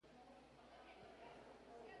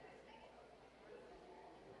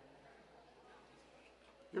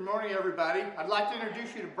Good morning, everybody. I'd like to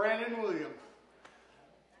introduce you to Brandon Williams.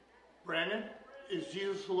 Brandon, is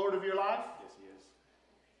Jesus the Lord of your life? Yes, he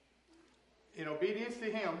is. In obedience to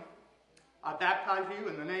him, I baptize you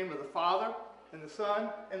in the name of the Father, and the Son,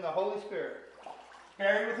 and the Holy Spirit.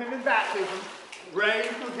 Buried with him in baptism,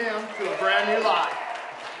 raised with him to a brand new life.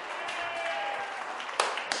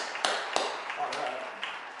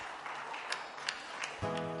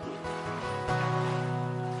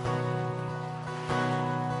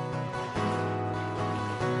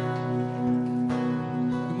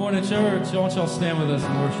 Good morning, church. I want y'all to stand with us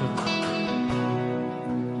and worship.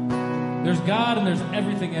 There's God and there's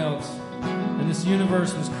everything else. And this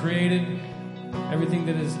universe was created. Everything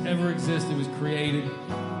that has ever existed was created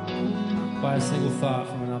by a single thought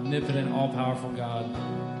from an omnipotent, all-powerful God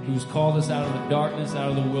who's called us out of the darkness, out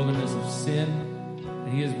of the wilderness of sin. And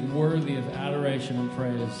he is worthy of adoration and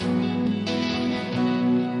praise.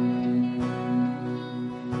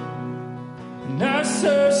 And I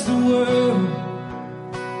searched the world,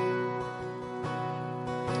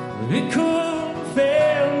 but it couldn't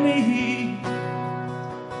fail me.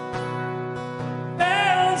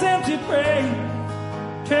 Man's empty praise,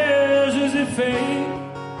 treasures that fade,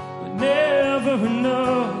 but never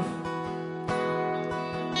enough.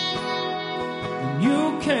 When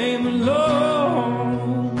you came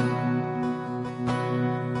along,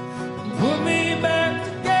 put me back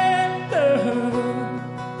together.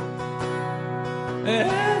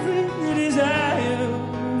 Every desire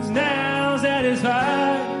is now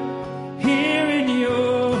satisfied here in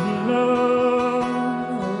your love.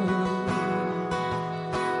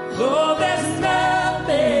 Lord, there's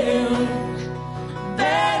nothing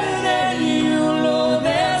better than you, Lord.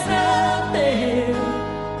 There's nothing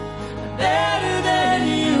better than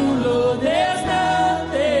you, Lord. There's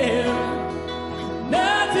nothing.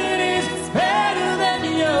 Nothing is better than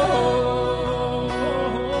you.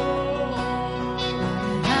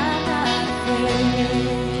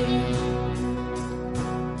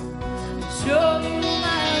 Show you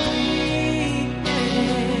my weakness,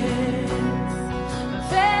 my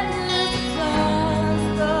failures and flaws,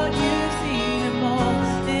 but you've seen them all,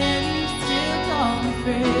 and you still call me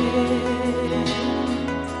friend.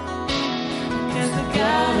 'Cause the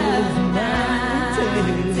God of the night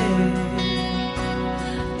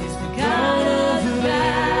is the God of the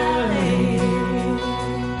valley,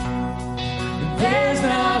 and there's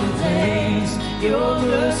not a place your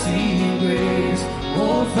mercy and grace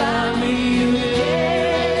won't find me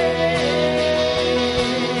again.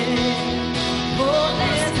 Oh,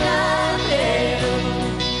 there's nothing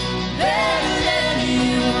better than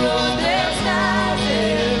you, Lord. There's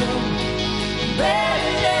nothing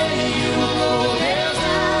better than you, Lord. There's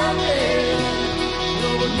nothing,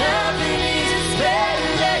 Lord, nothing is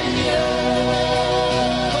better than you.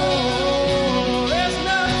 There's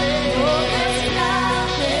nothing, oh, there's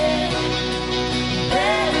nothing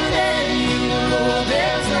better than you, Lord.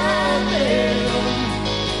 There's nothing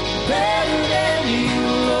better than you,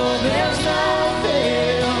 Lord. There's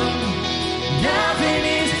nothing, nothing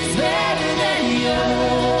is better than you.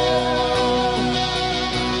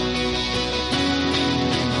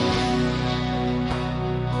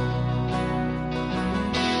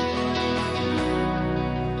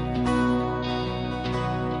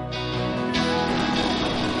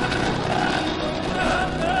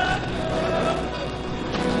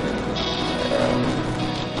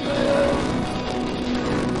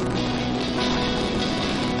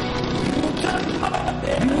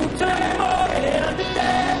 You turn more than the day.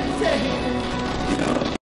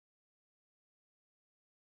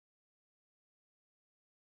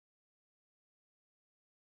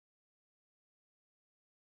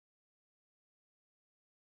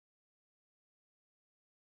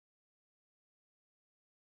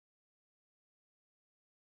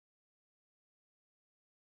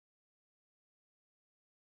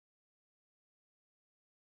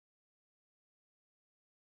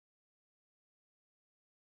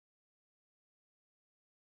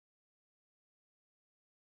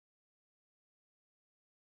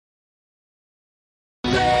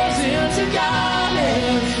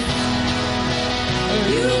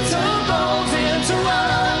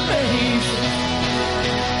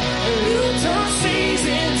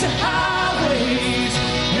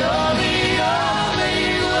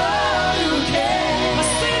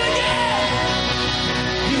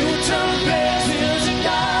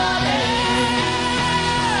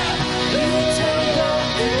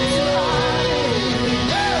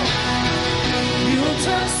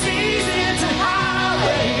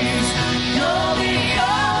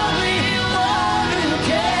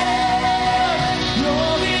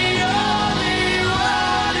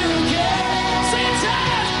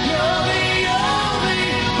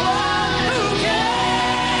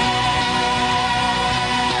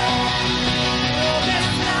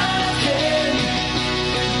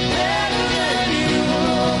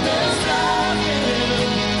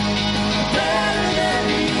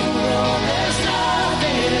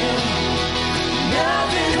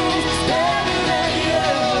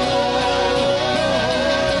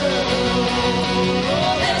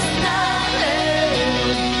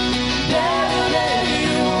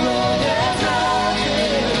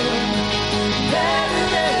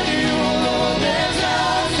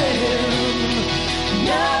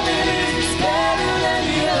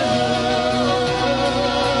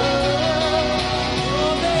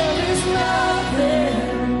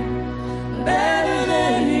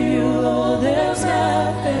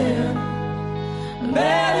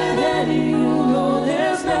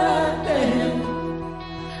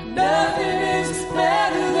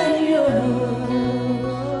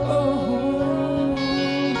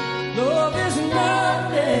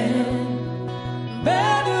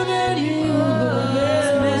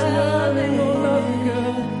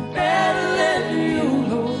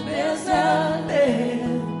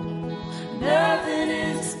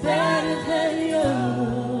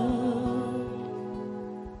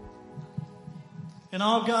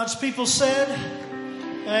 God's people said,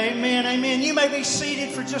 amen, amen. You may be seated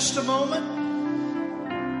for just a moment.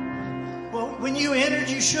 Well, when you entered,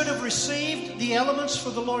 you should have received the elements for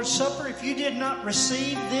the Lord's Supper. If you did not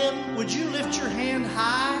receive them, would you lift your hand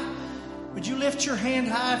high? Would you lift your hand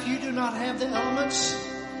high if you do not have the elements?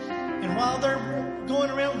 And while they're going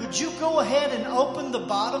around, would you go ahead and open the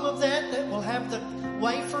bottom of that will have the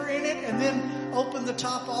wafer in it, and then open the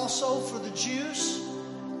top also for the juice?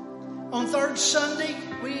 On third Sunday,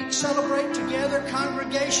 we celebrate together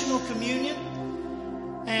congregational communion.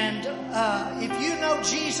 And if you know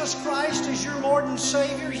Jesus Christ as your Lord and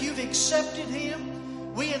Savior, you've accepted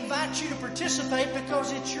Him, we invite you to participate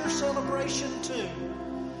because it's your celebration too.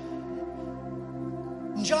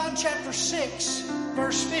 In John chapter 6,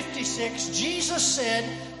 verse 56, Jesus said,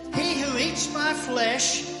 "He who eats my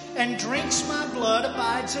flesh and drinks my blood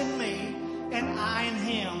abides in me, and I in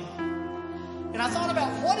him." And I thought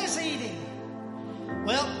about, what is eating?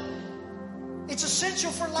 Well, it's essential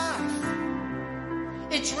for life.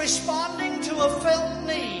 It's responding to a felt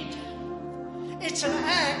need. It's an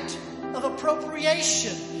act of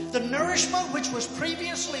appropriation. The nourishment which was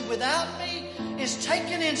previously without me is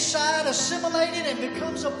taken inside, assimilated, and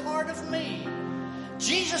becomes a part of me.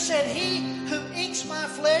 Jesus said, "He who eats my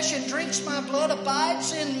flesh and drinks my blood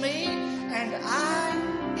abides in me, and I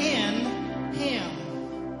in him."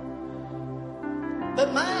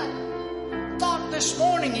 But my thought this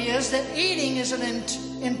morning is that eating is an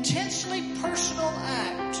intensely personal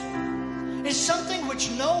act. It's something which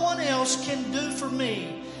no one else can do for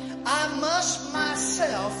me. I must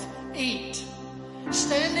myself eat.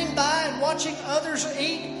 Standing by and watching others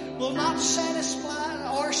eat will not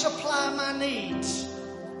satisfy or supply my needs.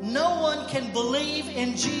 No one can believe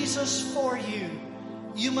in Jesus for you.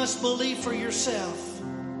 You must believe for yourself.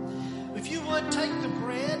 If you would take the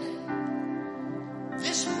bread.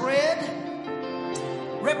 This bread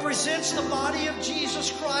represents the body of Jesus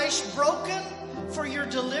Christ broken for your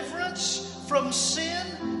deliverance from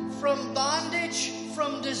sin, from bondage,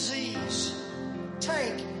 from disease.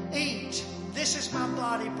 Take, eat. This is my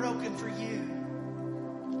body broken for you.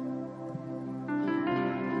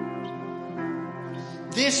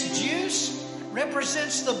 This juice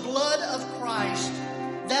represents the blood of Christ,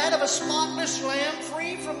 that of a spotless lamb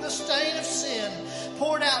free from the stain of sin,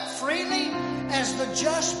 poured out freely as the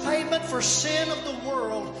just payment for sin of the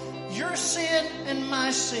world, your sin and my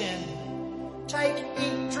sin. Take,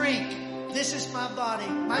 eat, drink. This is my body.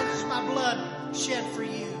 This is my blood shed for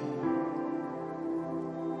you.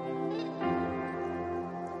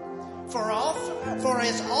 For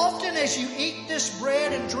as often as you eat this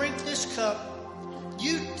bread and drink this cup,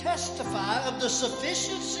 you testify of the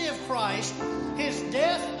sufficiency of Christ, His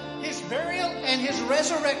death, His burial, and His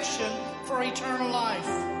resurrection for eternal life.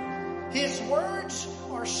 His words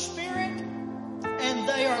are spirit and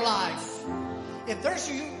they are life. If there's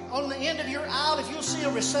on the end of your aisle, if you'll see a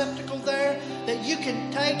receptacle there that you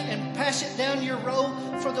can take and pass it down your row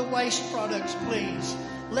for the waste products, please.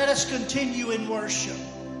 Let us continue in worship.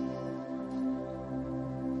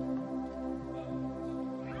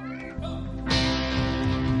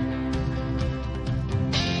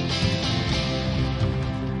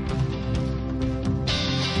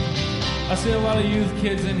 I see a lot of youth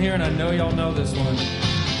kids in here, and I know y'all know this one.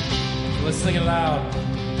 So let's sing it loud.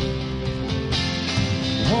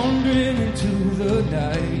 Wandering into the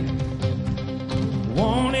night,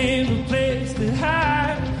 wanting a place to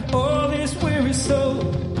hide all this weary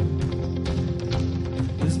soul,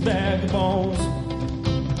 this bag of bones.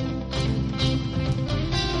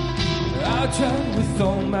 I tried with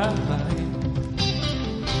all my might,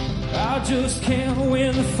 I just can't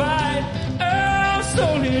win the fight. I'm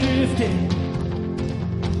slowly drifting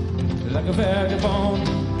like a vagabond.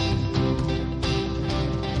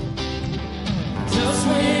 Just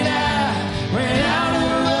when I ran out of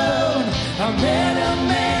the road, I met a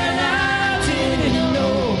man I didn't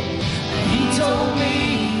know. He told me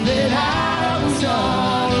that I was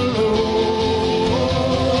all alone.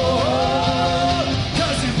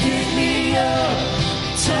 'Cause you picked me up,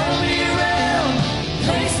 turned me around,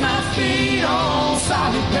 placed my feet on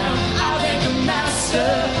solid ground. I thank the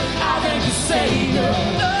Master, I thank the Savior,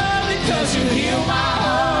 Lord, because you healed my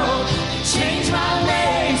heart, changed my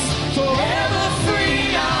ways, forever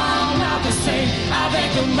free. I'm not the same. I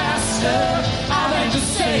thank the Master, I thank the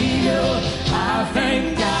Savior, I thank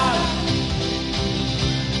God.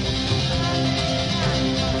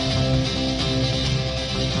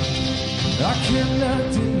 I cannot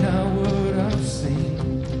deny what I've seen.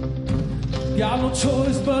 Got no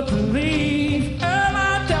choice but to leave. All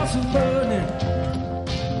my doubts are burning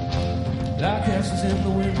like ashes in the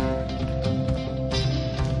wind.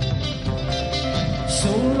 So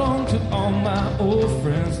all my old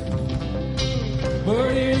friends.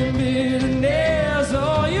 Burning bitterness,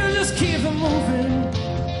 oh, you just keep it moving.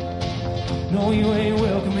 No, you ain't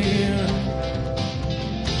welcome here.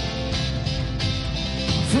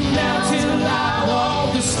 From now till I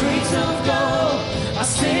walk the streets of gold, I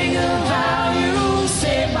sing of how you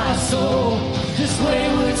saved my soul. This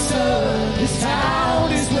wayward son, this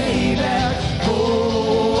town is way back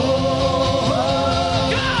home.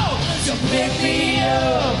 Go! So pick me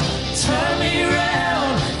up, turn me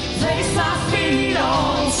around, place my feet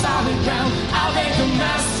on solid ground. I'll thank the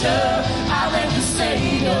Master, I'll thank the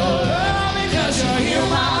Savior, because you heal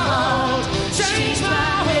my heart, change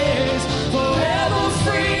my ways, forever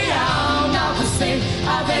free. I'm not the same.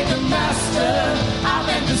 I thank the Master, I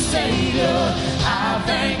thank the Savior, I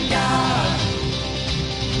thank God.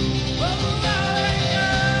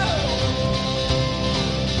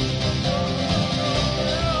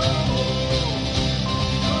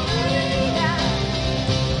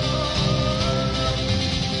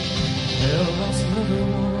 Hell lost another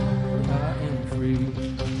one. I am free.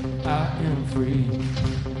 I am free.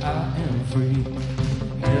 I am free.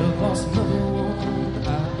 Hell lost another one. I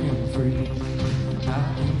am free. I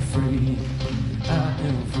am free. I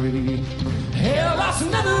am free. Hell lost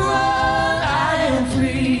another one. I am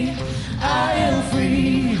free. I am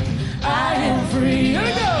free. I am free. Here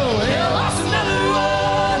we go. Hell lost another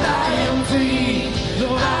one. I am free.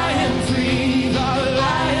 Lord, I am free. Lord, I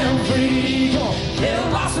am free. Come on. Hell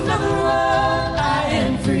lost another one. I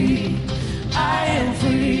am free. I am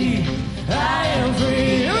free. I am free.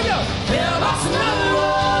 Here we go. Hell lost another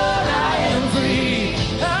one. I am free.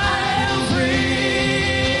 I am free.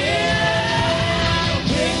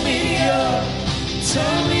 Pick me up,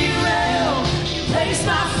 turn me around, place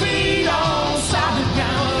my feet on solid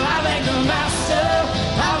ground. I thank the Master,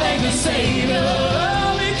 I thank the Savior,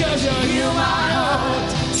 because you heal my heart,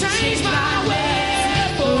 change my ways,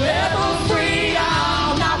 forever free.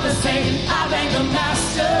 I'm not the same. I thank the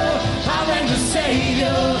Master, I thank the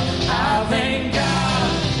Savior, I thank God.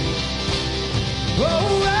 Oh,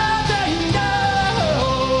 I thank God.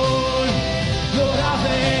 Lord, I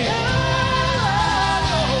thank God.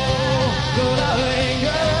 Lord, I thank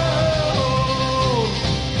God.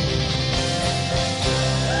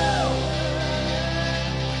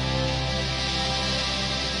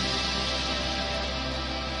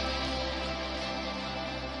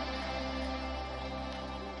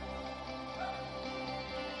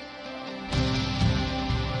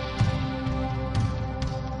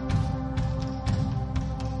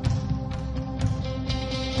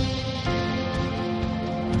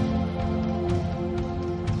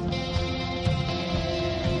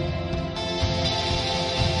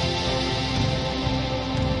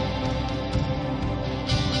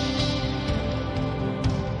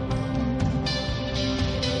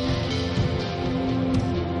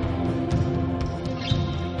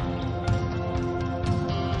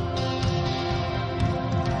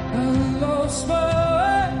 I lost my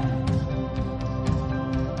way.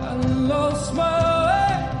 I lost my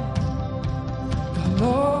way. Got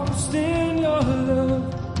lost in your love.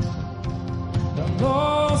 Got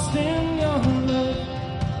lost in your love.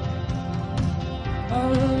 I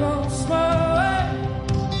lost my way.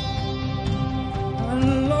 I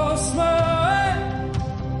lost my way.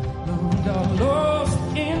 Got lost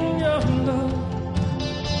in your love.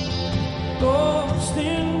 Lost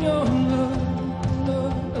in your love.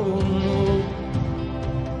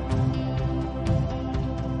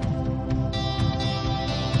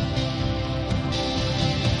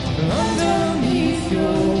 Underneath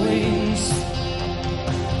your wings,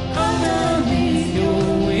 underneath your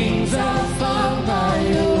wings, I'll find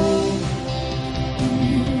my own.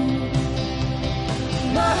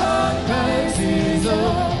 My heart rises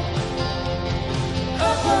up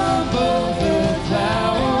above the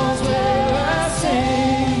clouds where I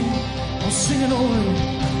sing. I'm singing only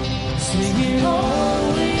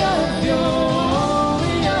of your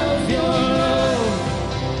love.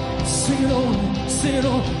 Singing only.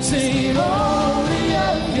 Sing only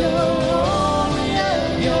of your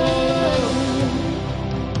love.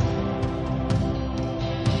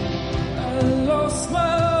 I lost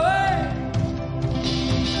my way.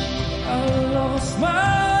 I lost my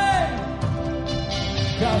way.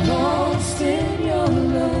 Got lost in your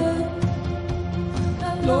love.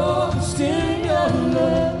 Lost in your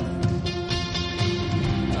love.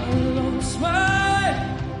 I lost my way.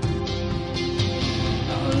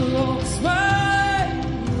 I lost my way.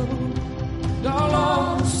 Got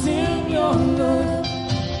lost in your love.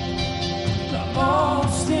 Got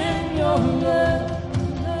lost in your love.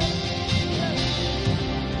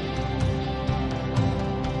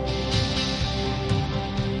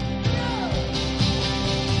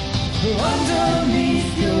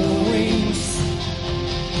 underneath your wings.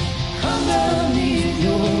 Underneath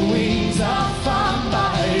your wings, I'll find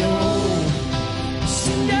my own.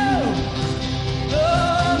 Sing out,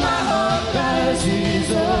 oh, my heart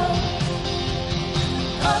rises up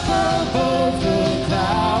above the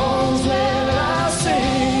clouds where I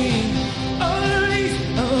sing. Underneath,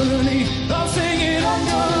 I'm singing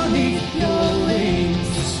underneath your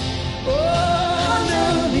wings. Oh,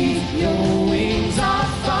 underneath your wings, I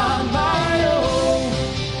find my own.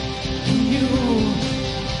 And you,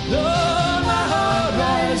 Lord, my heart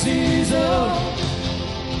rises up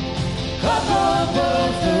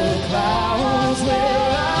above the clouds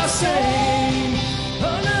where I sing.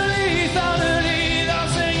 Underneath, I'm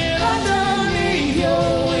singing underneath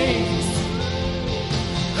your wings.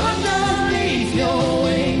 Underneath your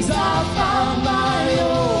wings, I found my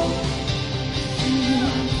own.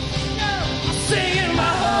 I'm singing,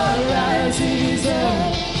 my heart rises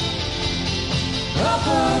up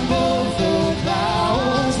above the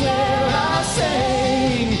clouds where I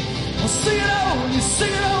sing. I'll sing it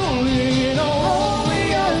only, and only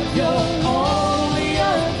of your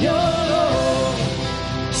love.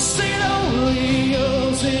 Sing it only,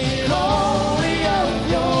 sing it only of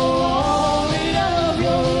your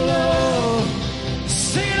love.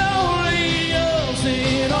 Sing it only,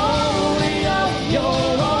 sing it only of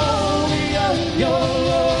your love.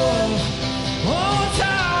 One more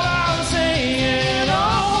time, I'm singing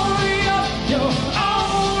only of your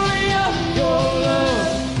love.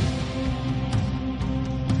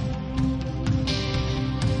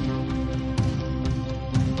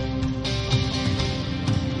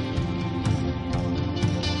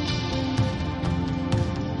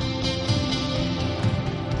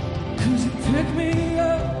 Cause you pick me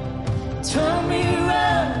up, turn me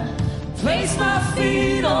around, place my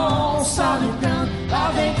feet on solid ground.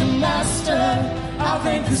 I thank the Master, I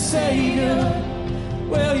thank the Savior.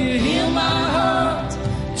 Well, you heal my heart,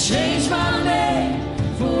 change my name,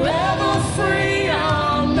 forever free,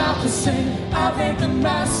 I'm not the same. I thank the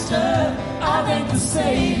Master, I thank the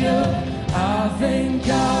Savior, I thank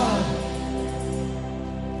God.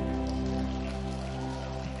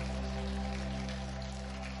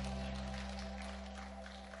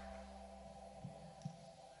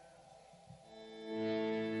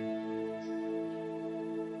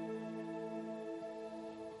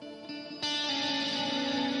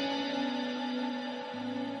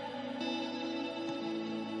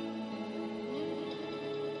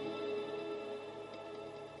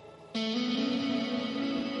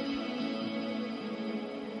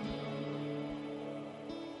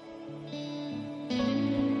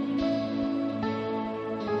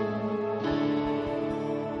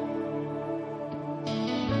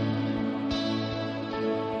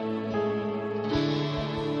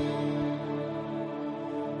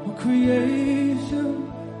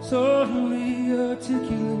 Creation totally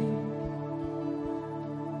articulate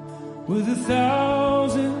with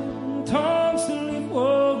 1,000 tongues to lift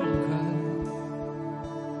one cry.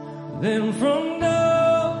 Then from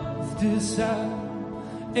north to south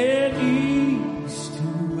and east to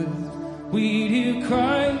west, we hear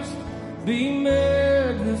Christ be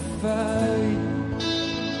magnified.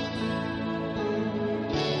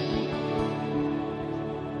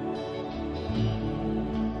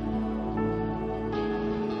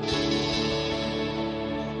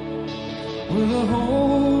 With the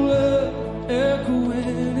whole earth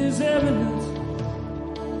echoing his eminence,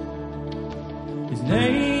 his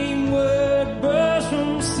name would burst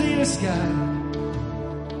from sea to sky,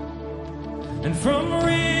 and from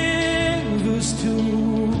rivers to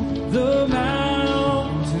the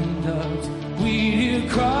mountain tops, we hear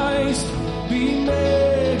Christ be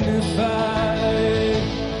magnified.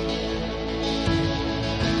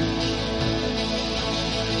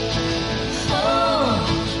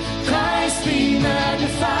 Be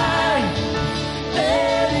magnified,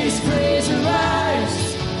 let his praise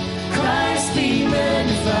arise. Christ be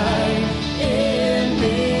magnified in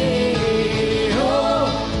me. Oh,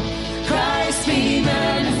 Christ be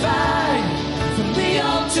magnified from the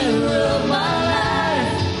altar of my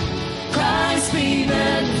life. Christ be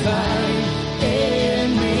magnified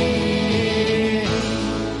in me.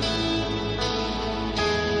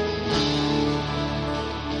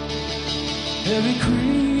 Every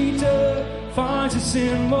creature finds its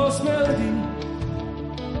inmost melody,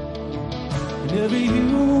 and every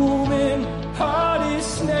human heart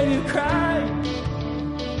is native cry.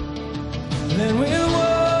 Then we'll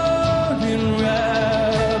walk in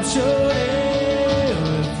rapture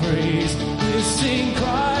and praise. We'll sing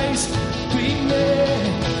Christ be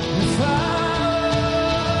magnified.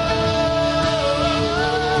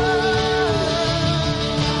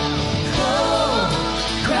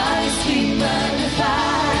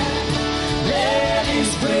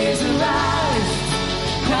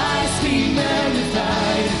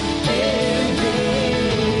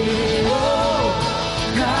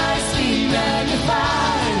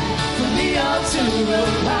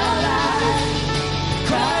 of my life.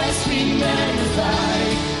 Christ be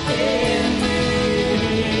magnified in me.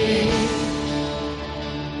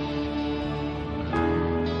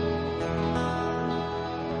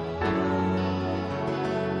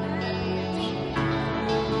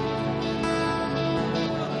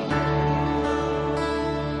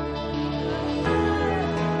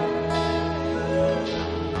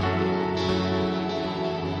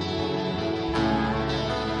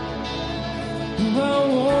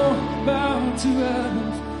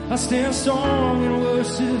 I stand strong and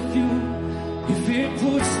worship you. If it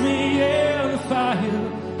puts me in the fire,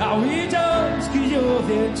 I'll rejoice 'cause you're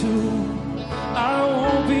there too. I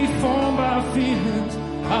won't be formed by feelings.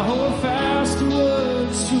 I hold fast to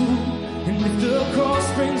what's true. And if the cross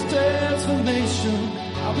brings transformation,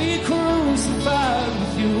 I'll be crucified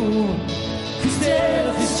with you. 'Cause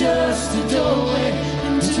death is just a doorway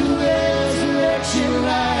into resurrection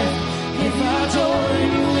life. If I join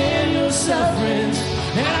you in your sufferings,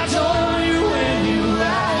 and I join you when you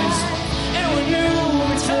rise, and when you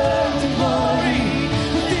return to glory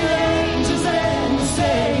with the angels and the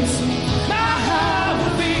saints, my heart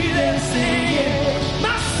will be there singing,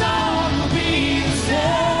 my song will be the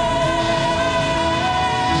same.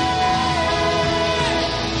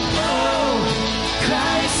 Oh,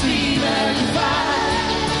 Christ be magnified,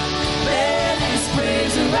 let His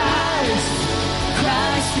praise arise.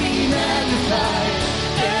 Christ be magnified.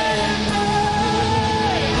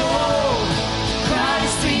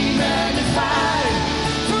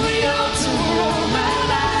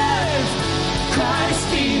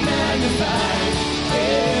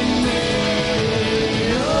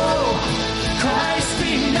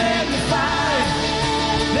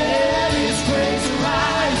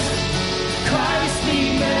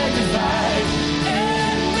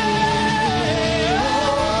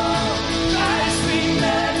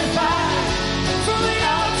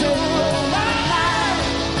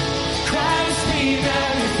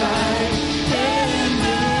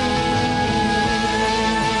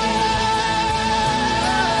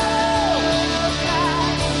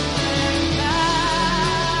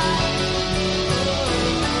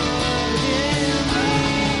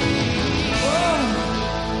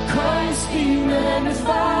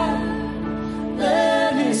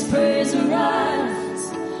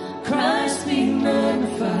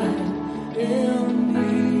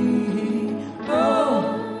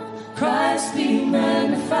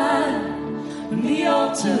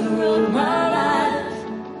 Of my life,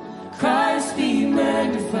 Christ be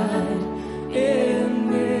magnified in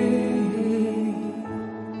me.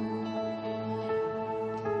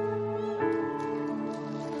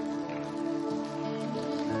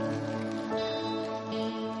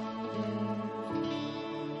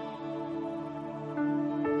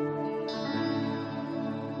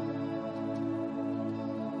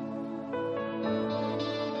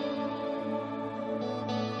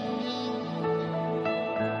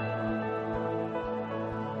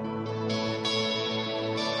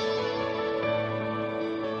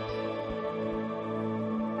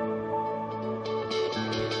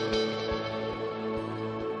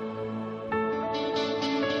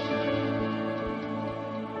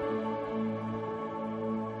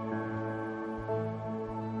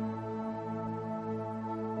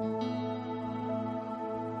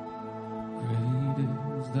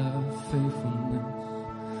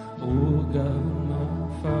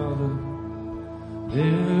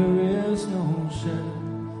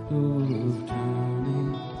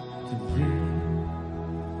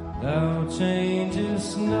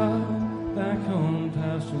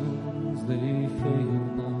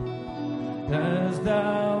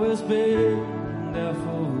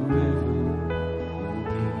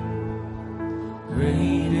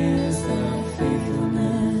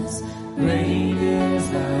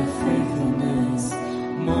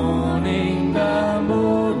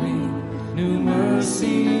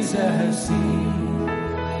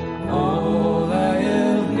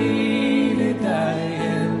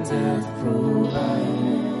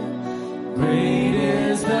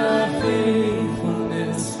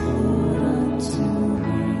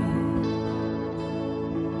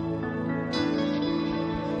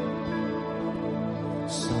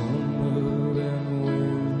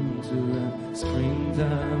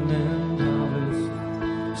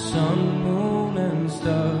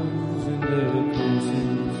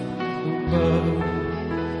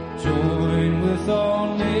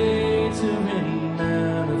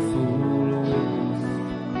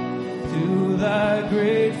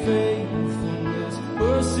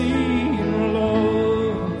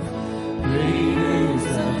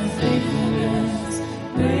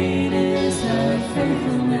 Great is thy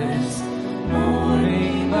faithfulness, morning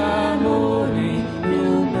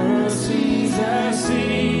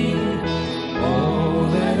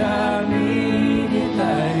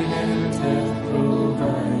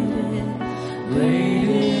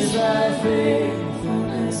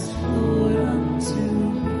faithfulness, Lord, unto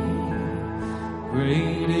me.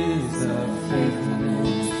 Great is thy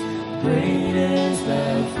faithfulness, great is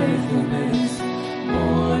thy faithfulness.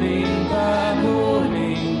 Morning by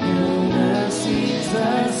morning, new mercies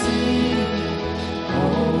I see.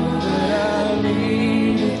 All that I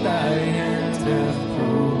need, thy hand hath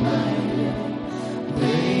provided.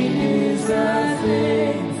 Great is thy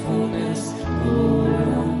faithfulness, Lord,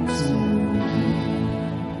 unto me.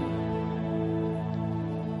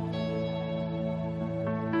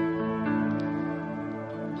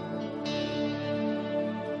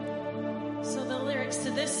 So the lyrics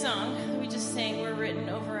to this song that we just sang were written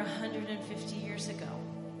over 150 years ago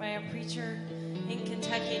by a preacher in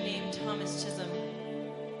Kentucky named Thomas Chisholm.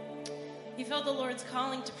 He felt the Lord's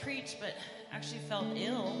calling to preach, but actually fell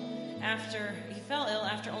ill after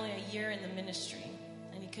only a year in the ministry,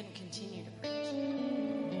 and he couldn't continue to preach.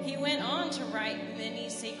 He went on to write many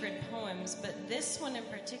sacred poems, but this one in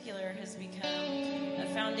particular has become a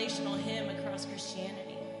foundational hymn across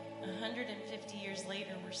Christianity. 150 years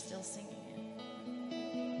later, we're still singing it.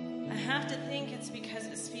 I have to think it's because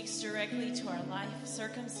it speaks directly to our life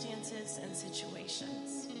circumstances and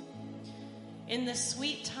situations. In the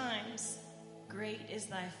sweet times, great is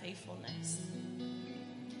thy faithfulness.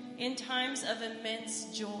 In times of immense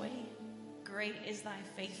joy, great is thy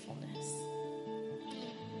faithfulness.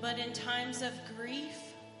 But in times of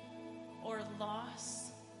grief or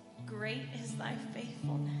loss, great is thy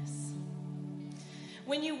faithfulness.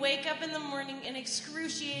 When you wake up in the morning in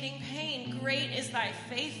excruciating pain, great is thy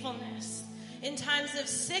faithfulness. In times of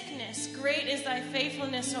sickness, great is thy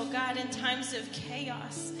faithfulness, O God. In times of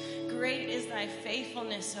chaos, great is thy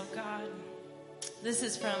faithfulness, O God. This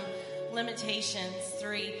is from Lamentations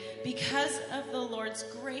 3. Because of the Lord's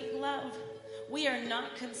great love, we are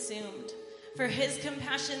not consumed, for his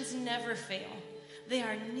compassions never fail. They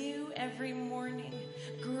are new every morning.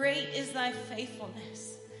 Great is thy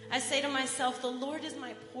faithfulness. I say to myself, the Lord is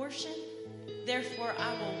my portion, therefore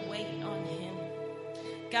I will wait on him.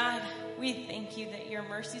 God, we thank you that your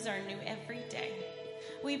mercies are new every day.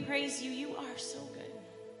 We praise you. You are so good.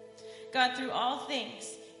 God, through all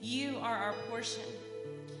things, you are our portion.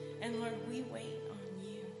 And Lord, we wait on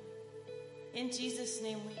you. In Jesus'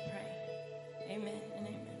 name we pray. Amen and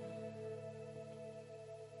amen.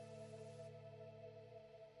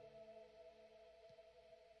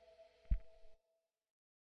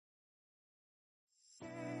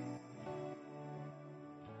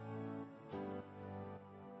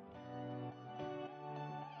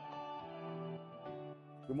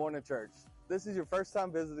 Good morning, church. If this is your first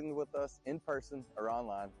time visiting with us in person or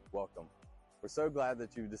online, welcome. We're so glad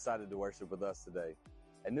that you've decided to worship with us today.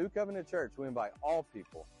 At New Covenant Church, we invite all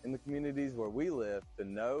people in the communities where we live to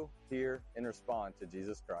know, hear, and respond to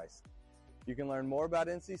Jesus Christ. You can learn more about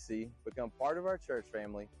NCC, become part of our church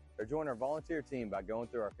family, or join our volunteer team by going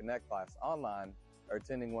through our Connect class online or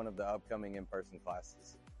attending one of the upcoming in-person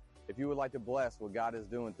classes. If you would like to bless what God is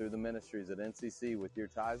doing through the ministries at NCC with your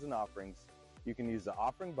tithes and offerings, you can use the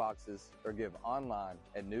offering boxes or give online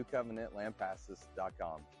at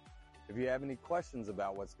newcovenantlandpasses.com. If you have any questions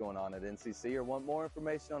about what's going on at NCC or want more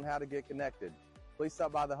information on how to get connected, please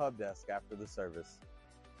stop by the hub desk after the service.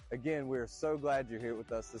 Again, we are so glad you're here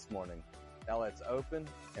with us this morning. Now let's open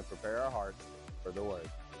and prepare our hearts for the word.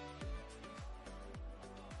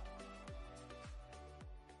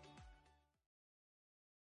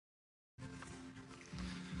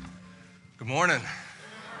 Good morning.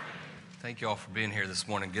 Thank you all for being here this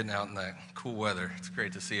morning, getting out in that cool weather. It's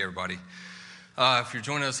great to see everybody. If you're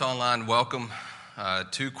joining us online, welcome.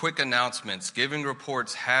 2 quick announcements. Giving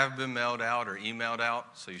reports have been mailed out or emailed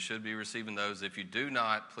out, so you should be receiving those. If you do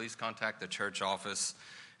not, please contact the church office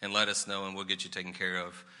and let us know, and we'll get you taken care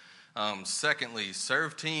of. Secondly,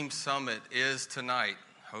 Serve Team Summit is tonight.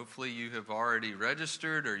 Hopefully you have already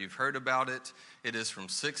registered or you've heard about it. It is from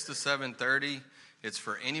 6 to 7:30. It's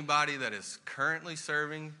for anybody that is currently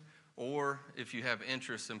serving, or if you have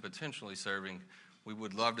interest in potentially serving, we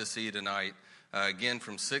would love to see you tonight. Again,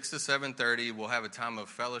 from 6 to 7:30, we'll have a time of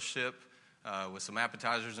fellowship with some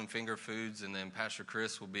appetizers and finger foods, and then Pastor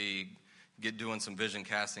Chris will be doing some vision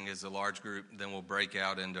casting as a large group. Then we'll break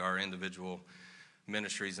out into our individual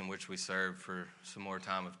ministries in which we serve for some more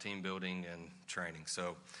time of team building and training.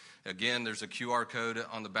 So, again, there's a QR code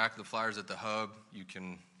on the back of the flyers at the hub. You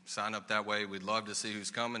can sign up that way. We'd love to see who's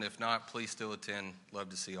coming. If not, please still attend. Love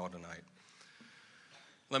to see you all tonight.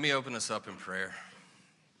 Let me open us up in prayer.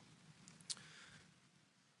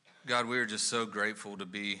 God, we are just so grateful to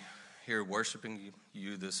be here worshiping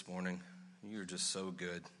you this morning. You're just so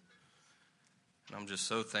good. And I'm just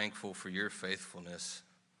so thankful for your faithfulness.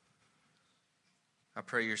 I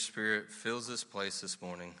pray your Spirit fills this place this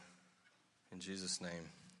morning. In Jesus' name,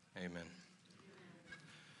 amen.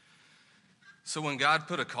 So when God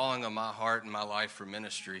put a calling on my heart and my life for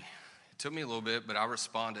ministry, it took me a little bit, but I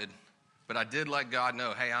responded. But I did let God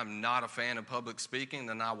know, hey, I'm not a fan of public speaking,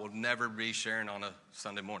 and I will never be sharing on a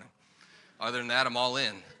Sunday morning. Other than that, I'm all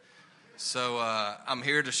in. So I'm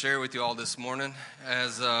here to share with you all this morning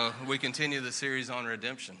as we continue the series on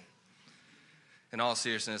redemption. In all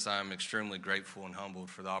seriousness, I'm extremely grateful and humbled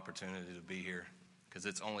for the opportunity to be here, because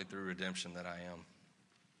it's only through redemption that I am.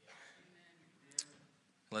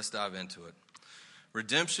 Let's dive into it.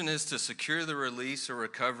 Redemption is to secure the release or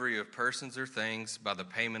recovery of persons or things by the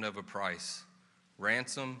payment of a price.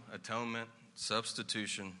 Ransom, atonement,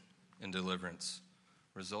 substitution, and deliverance,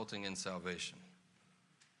 resulting in salvation.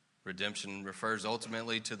 Redemption refers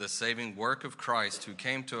ultimately to the saving work of Christ, who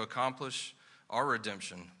came to accomplish our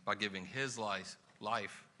redemption by giving his life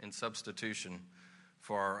in substitution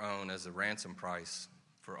for our own as a ransom price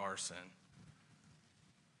for our sin.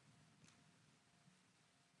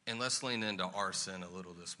 And let's lean into our sin a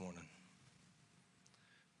little this morning.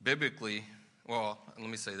 Biblically, well, let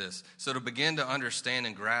me say this. So to begin to understand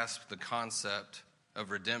and grasp the concept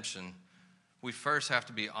of redemption, we first have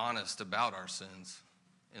to be honest about our sins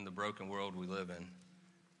in the broken world we live in.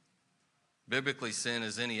 Biblically, sin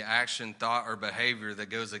is any action, thought, or behavior that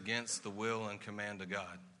goes against the will and command of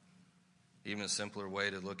God. Even a simpler way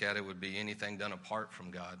to look at it would be anything done apart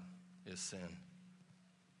from God is sin.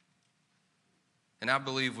 And I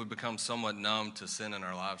believe we've become somewhat numb to sin in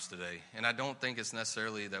our lives today. And I don't think it's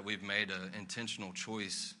necessarily that we've made an intentional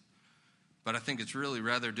choice, but I think it's really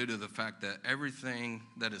rather due to the fact that everything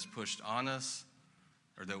that is pushed on us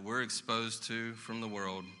or that we're exposed to from the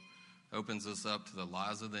world opens us up to the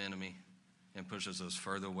lies of the enemy and pushes us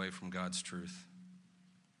further away from God's truth.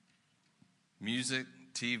 Music,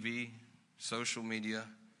 TV, social media,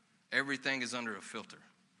 everything is under a filter.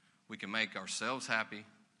 We can make ourselves happy.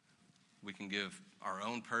 We can give our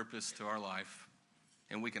own purpose to our life.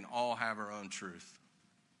 And we can all have our own truth.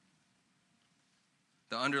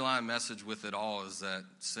 The underlying message with it all is that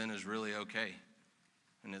sin is really okay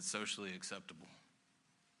and it's socially acceptable.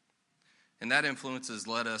 And that influence has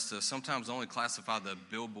led us to sometimes only classify the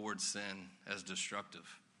billboard sin as destructive.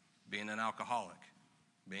 Being an alcoholic,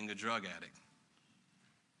 being a drug addict,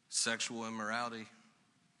 sexual immorality.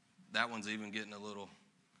 That one's even getting a little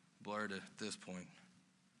blurred at this point.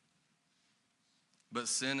 But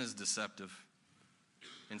sin is deceptive.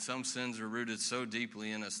 And some sins are rooted so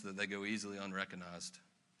deeply in us that they go easily unrecognized.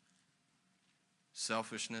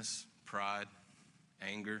 Selfishness, pride,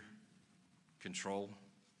 anger, control,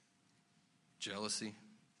 jealousy.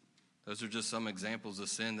 Those are just some examples of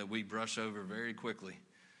sin that we brush over very quickly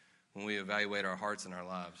when we evaluate our hearts and our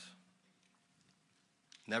lives.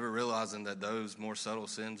 Never realizing that those more subtle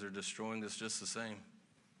sins are destroying us just the same.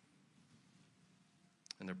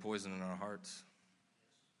 And they're poisoning our hearts.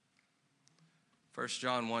 1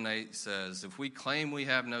 John 1:8 says, if we claim we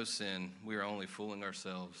have no sin, we are only fooling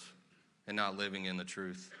ourselves and not living in the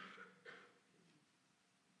truth.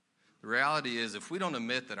 The reality is, if we don't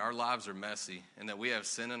admit that our lives are messy and that we have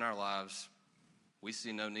sin in our lives, we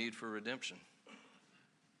see no need for redemption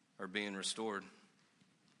or being restored.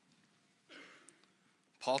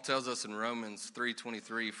 Paul tells us in Romans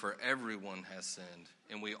 3:23, for everyone has sinned,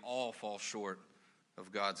 and we all fall short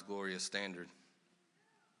of God's glorious standard.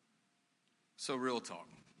 So real talk.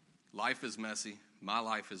 Life is messy. My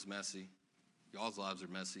life is messy. Y'all's lives are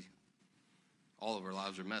messy. All of our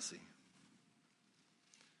lives are messy.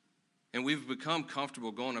 And we've become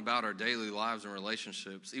comfortable going about our daily lives and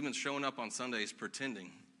relationships, even showing up on Sundays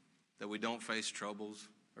pretending that we don't face troubles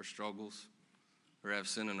or struggles or have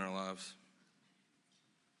sin in our lives.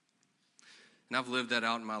 And I've lived that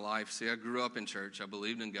out in my life. See, I grew up in church. I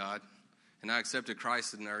believed in God, and I accepted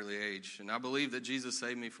Christ at an early age. And I believed that Jesus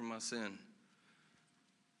saved me from my sin.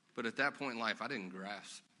 But at that point in life, I didn't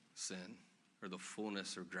grasp sin or the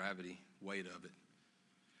fullness or gravity, weight of it.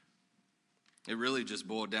 It really just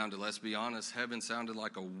boiled down to, let's be honest, heaven sounded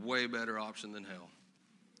like a way better option than hell.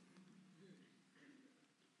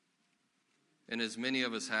 And as many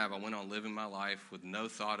of us have, I went on living my life with no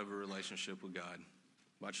thought of a relationship with God,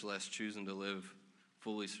 much less choosing to live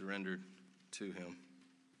fully surrendered to him.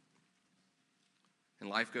 And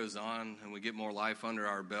life goes on, and we get more life under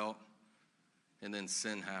our belt, and then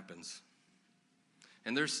sin happens.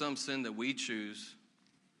 And there's some sin that we choose,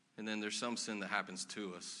 and then there's some sin that happens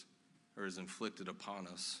to us or is inflicted upon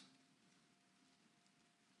us.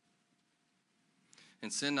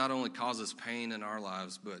 And sin not only causes pain in our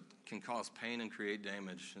lives, but can cause pain and create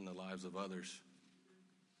damage in the lives of others.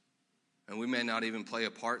 And we may not even play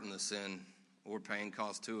a part in the sin or pain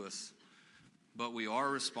caused to us, but we are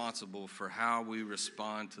responsible for how we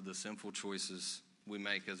respond to the sinful choices we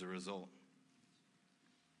make as a result.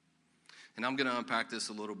 And I'm going to unpack this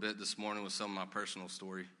a little bit this morning with some of my personal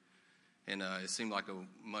story. And it seemed like a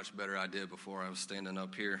much better idea before I was standing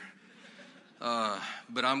up here.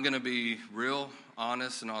 But I'm going to be real,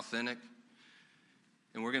 honest, and authentic.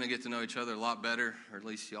 And we're going to get to know each other a lot better, or at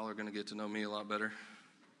least y'all are going to get to know me a lot better.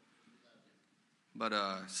 But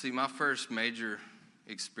see, my first major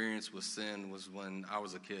experience with sin was when I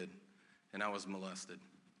was a kid and I was molested.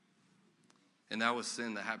 And that was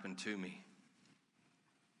sin that happened to me.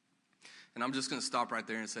 And I'm just going to stop right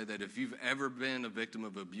there and say that if you've ever been a victim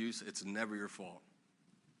of abuse, it's never your fault.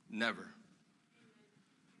 Never.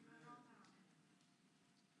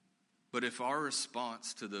 But if our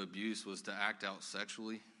response to the abuse was to act out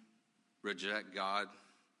sexually, reject God,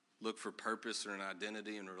 look for purpose or an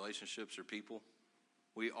identity in relationships or people,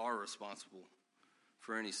 we are responsible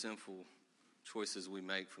for any sinful choices we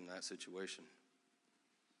make from that situation.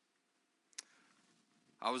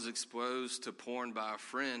 I was exposed to porn by a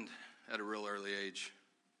friend at a real early age.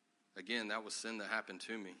 Again, that was sin that happened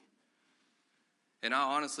to me. And I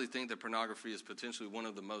honestly think that pornography is potentially one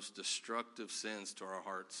of the most destructive sins to our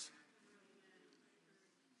hearts.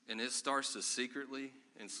 And it starts to secretly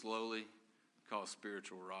and slowly cause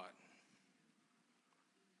spiritual rot.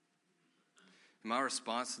 My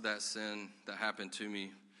response to that sin that happened to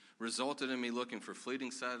me resulted in me looking for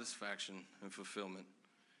fleeting satisfaction and fulfillment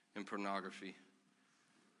in pornography.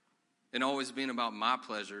 And always being about my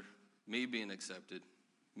pleasure, me being accepted,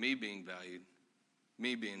 me being valued,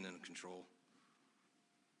 me being in control.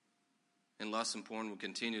 And lust and porn would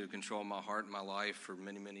continue to control my heart and my life for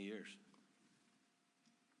many, many years.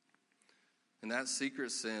 And that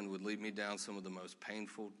secret sin would lead me down some of the most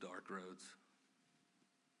painful, dark roads.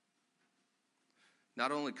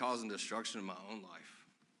 Not only causing destruction in my own life,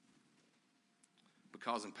 but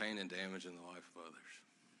causing pain and damage in the life of others.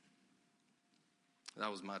 That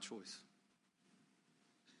was my choice.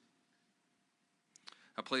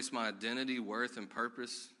 I placed my identity, worth, and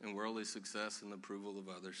purpose in worldly success and the approval of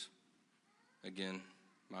others. Again,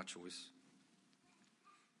 my choice.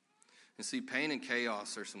 And see, pain and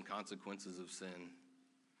chaos are some consequences of sin.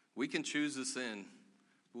 We can choose to sin,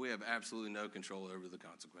 but we have absolutely no control over the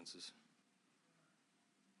consequences.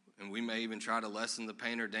 And we may even try to lessen the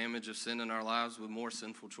pain or damage of sin in our lives with more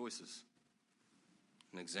sinful choices.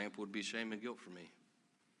 An example would be shame and guilt for me.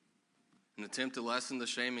 In an attempt to lessen the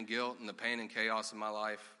shame and guilt and the pain and chaos in my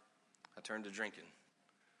life, I turned to drinking,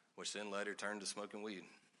 which then later turned to smoking weed.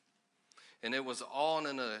 And it was all in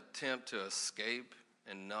an attempt to escape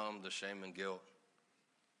and numb the shame and guilt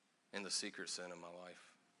and the secret sin in my life.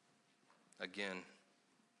 Again,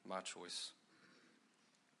 my choice.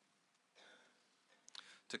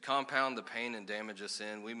 To compound the pain and damage of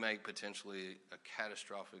sin, we make potentially a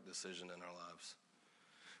catastrophic decision in our lives.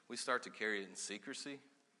 We start to carry it in secrecy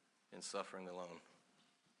and suffering alone.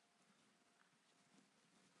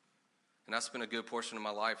 And I spent a good portion of my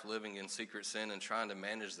life living in secret sin and trying to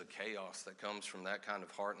manage the chaos that comes from that kind of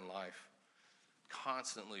heart and life.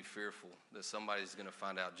 Constantly fearful that somebody's going to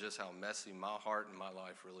find out just how messy my heart and my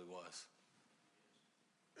life really was.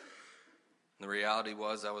 And the reality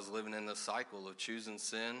was I was living in the cycle of choosing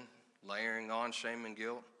sin, layering on shame and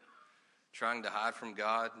guilt, trying to hide from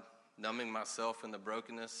God, numbing myself in the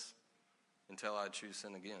brokenness until I'd choose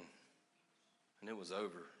sin again. And it was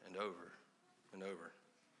over and over and over.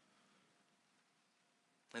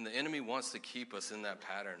 And the enemy wants to keep us in that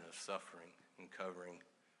pattern of suffering and covering,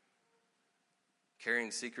 carrying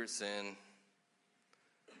secret sin,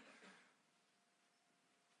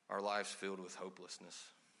 our lives filled with hopelessness,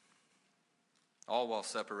 all while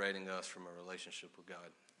separating us from a relationship with God.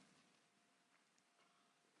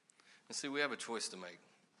 And see, we have a choice to make.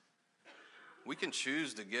 We can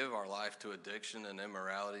choose to give our life to addiction and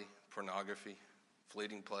immorality, pornography,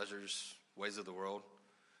 fleeting pleasures, ways of the world.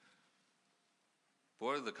 But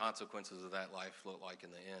what do the consequences of that life look like in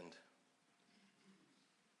the end?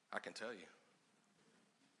 I can tell you.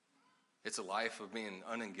 It's a life of being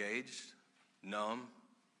unengaged, numb,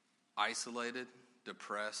 isolated,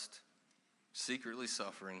 depressed, secretly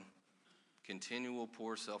suffering, continual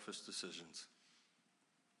poor selfish decisions,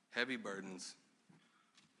 heavy burdens,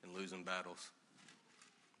 and losing battles.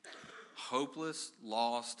 Hopeless,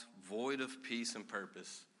 lost, void of peace and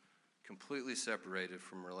purpose, completely separated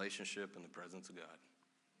from relationship and the presence of God.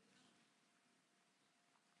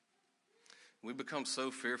 We become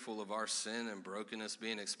so fearful of our sin and brokenness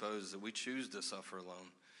being exposed that we choose to suffer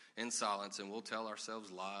alone in silence, and we'll tell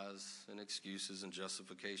ourselves lies and excuses and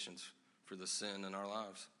justifications for the sin in our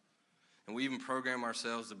lives. And we even program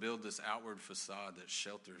ourselves to build this outward facade that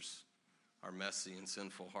shelters our messy and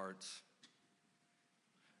sinful hearts,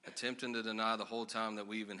 attempting to deny the whole time that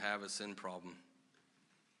we even have a sin problem.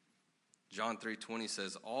 John 3:20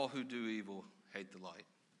 says, all who do evil hate the light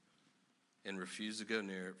and refuse to go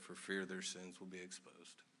near it for fear their sins will be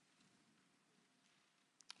exposed.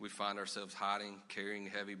 We find ourselves hiding, carrying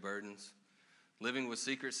heavy burdens, living with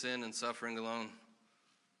secret sin and suffering alone,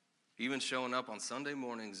 even showing up on Sunday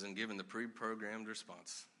mornings and giving the pre-programmed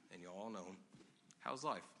response. And you all know, how's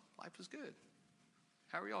life? Life is good.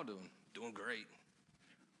 How are y'all doing? Doing great.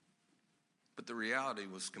 But the reality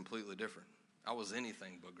was completely different. I was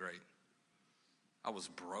anything but great. I was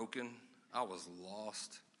broken. I was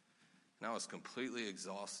lost. And I was completely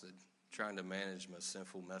exhausted trying to manage my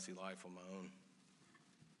sinful, messy life on my own.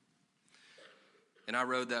 And I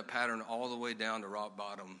rode that pattern all the way down to rock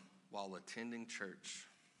bottom while attending church.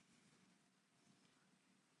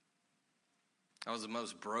 I was the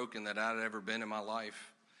most broken that I'd ever been in my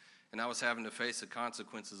life. And I was having to face the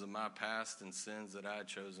consequences of my past and sins that I had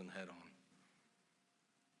chosen head on.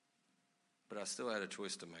 But I still had a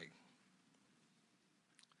choice to make.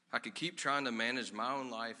 I could keep trying to manage my own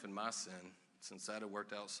life and my sin, since that had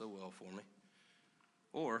worked out so well for me.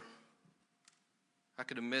 Or I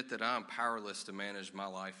could admit that I am powerless to manage my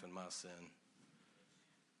life and my sin.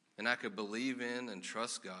 And I could believe in and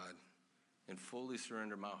trust God and fully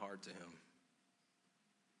surrender my heart to Him.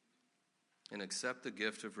 And accept the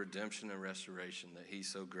gift of redemption and restoration that He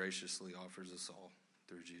so graciously offers us all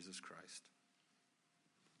through Jesus Christ.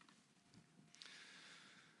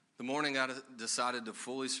 The morning I decided to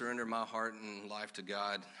fully surrender my heart and life to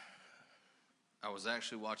God, I was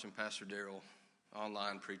actually watching Pastor Darrell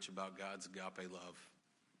online preach about God's agape love.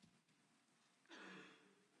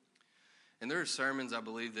 And there are sermons, I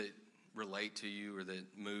believe, that relate to you or that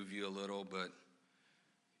move you a little, but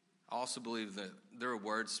I also believe that there are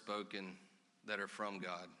words spoken that are from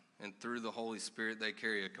God. And through the Holy Spirit, they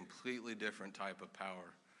carry a completely different type of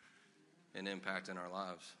power and impact in our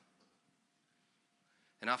lives.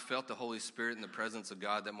 And I felt the Holy Spirit in the presence of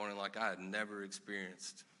God that morning like I had never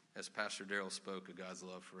experienced as Pastor Darrell spoke of God's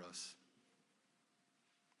love for us.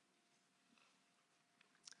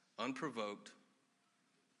 Unprovoked,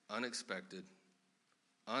 unexpected,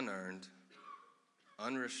 unearned,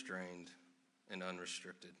 unrestrained, and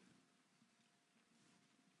unrestricted.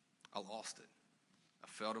 I lost it. I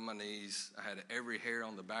fell to my knees. I had every hair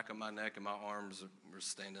on the back of my neck and my arms were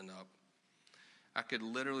standing up. I could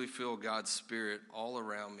literally feel God's Spirit all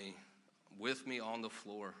around me, with me on the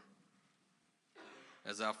floor,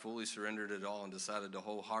 as I fully surrendered it all and decided to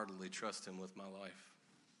wholeheartedly trust Him with my life.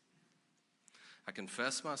 I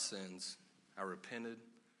confessed my sins, I repented,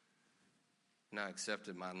 and I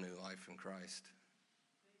accepted my new life in Christ.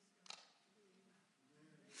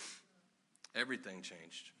 Everything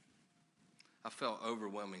changed. I felt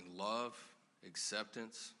overwhelming love,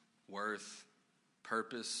 acceptance, worth,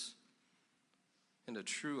 purpose, and a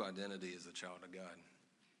true identity as a child of God.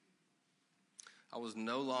 I was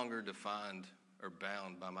no longer defined or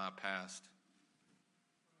bound by my past.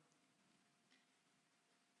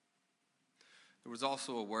 There was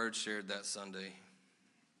also a word shared that Sunday,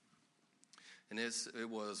 and it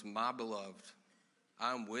was, my beloved,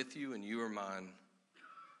 I am with you and you are mine.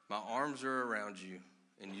 My arms are around you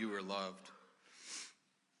and you are loved.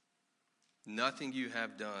 Nothing you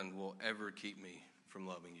have done will ever keep me from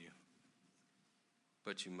loving you.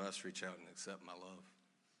 But you must reach out and accept my love.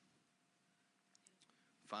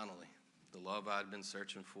 Finally, the love I'd been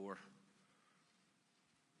searching for,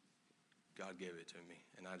 God gave it to me,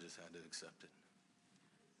 and I just had to accept it.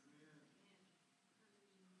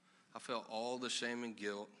 I felt all the shame and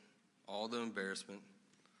guilt, all the embarrassment,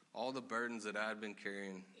 all the burdens that I had been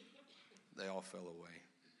carrying, they all fell away.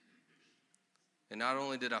 And not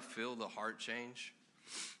only did I feel the heart change,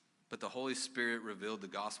 but the Holy Spirit revealed the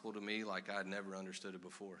gospel to me like I had never understood it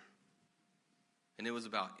before. And it was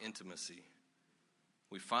about intimacy.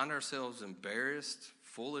 We find ourselves embarrassed,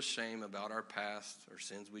 full of shame about our past or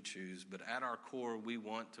sins we choose, but at our core, we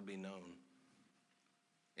want to be known.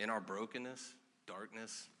 In our brokenness,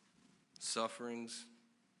 darkness, sufferings,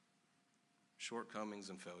 shortcomings,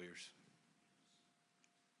 and failures.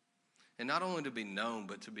 And not only to be known,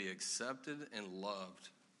 but to be accepted and loved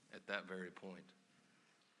at that very point.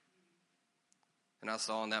 And I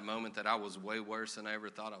saw in that moment that I was way worse than I ever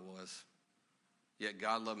thought I was. Yet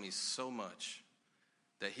God loved me so much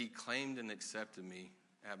that He claimed and accepted me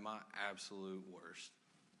at my absolute worst.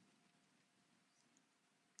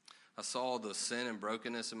 I saw the sin and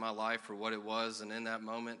brokenness in my life for what it was, and in that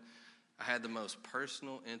moment, I had the most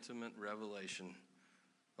personal, intimate revelation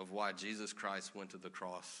of why Jesus Christ went to the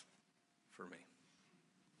cross for me.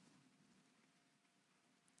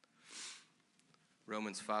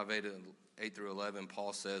 Romans 5:8 through 11,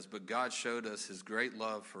 Paul says, "But God showed us his great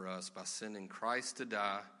love for us by sending Christ to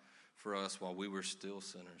die for us while we were still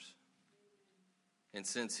sinners. And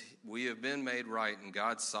since we have been made right in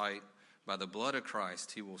God's sight by the blood of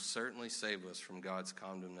Christ, he will certainly save us from God's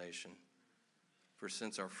condemnation. For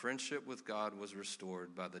since our friendship with God was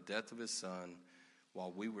restored by the death of his Son,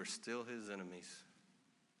 while we were still his enemies,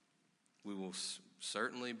 we will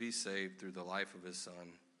certainly be saved through the life of his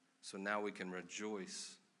Son. So now we can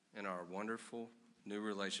rejoice in our wonderful new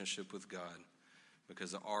relationship with God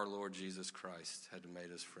because our Lord Jesus Christ had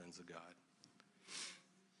made us friends of God."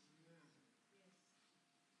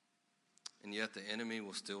 And yet the enemy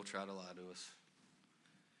will still try to lie to us.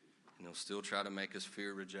 And he'll still try to make us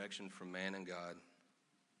fear rejection from man and God.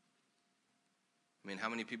 I mean, how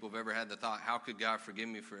many people have ever had the thought, how could God forgive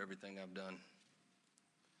me for everything I've done?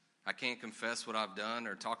 I can't confess what I've done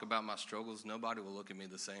or talk about my struggles. Nobody will look at me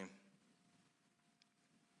the same.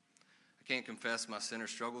 I can't confess my sinner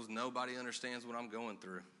struggles. Nobody understands what I'm going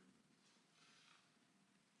through.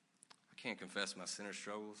 I can't confess my sinner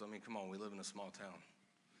struggles. I mean, come on, we live in a small town.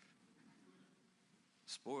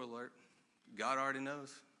 Spoiler alert, God already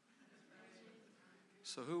knows.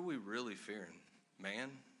 So who are we really fearing?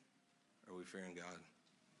 Man? Or are we fearing God?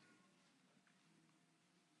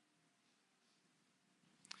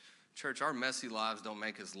 Church, our messy lives don't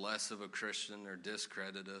make us less of a Christian or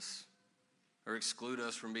discredit us or exclude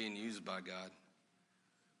us from being used by God.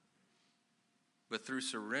 But through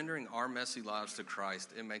surrendering our messy lives to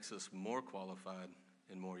Christ, it makes us more qualified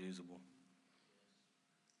and more usable.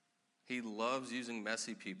 He loves using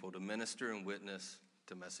messy people to minister and witness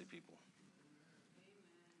to messy people.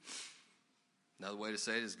 Another way to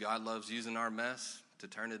say it is God loves using our mess to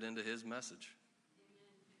turn it into his message.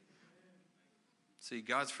 See,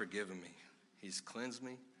 God's forgiven me. He's cleansed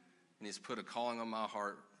me, and he's put a calling on my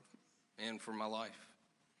heart and for my life.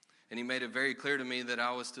 And he made it very clear to me that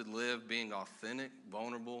I was to live being authentic,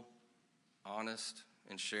 vulnerable, honest,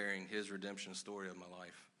 and sharing his redemption story of my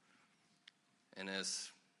life. And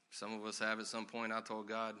as some of us have at some point, I told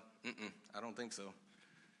God, I don't think so.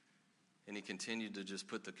 And he continued to just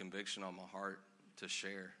put the conviction on my heart to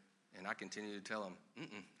share. And I continued to tell him,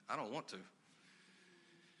 I don't want to.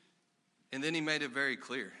 And then he made it very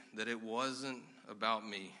clear that it wasn't about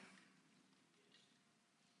me.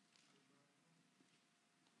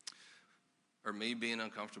 Or me being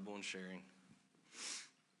uncomfortable in sharing.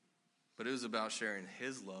 But it was about sharing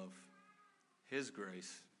his love, his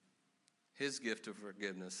grace, his gift of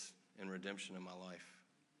forgiveness and redemption in my life.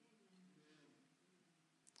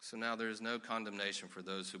 So now there is no condemnation for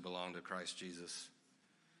those who belong to Christ Jesus.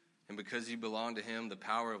 And because you belong to him, the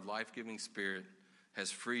power of life-giving Spirit has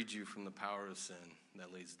freed you from the power of sin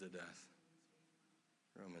that leads to death.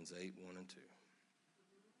 Romans 8:1-2.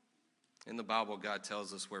 In the Bible, God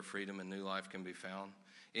tells us where freedom and new life can be found.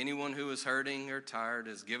 Anyone who is hurting or tired,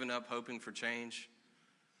 has given up hoping for change,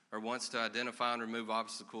 or wants to identify and remove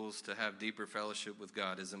obstacles to have deeper fellowship with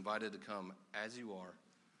God is invited to come as you are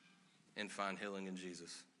and find healing in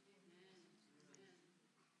Jesus.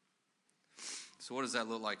 So what does that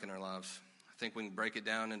look like in our lives? I think we can break it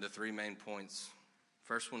down into 3 main points.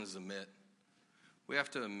 First one is admit. We have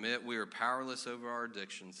to admit we are powerless over our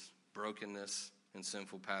addictions, brokenness, and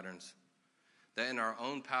sinful patterns. That in our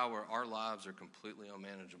own power, our lives are completely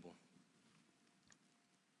unmanageable.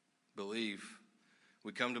 Believe.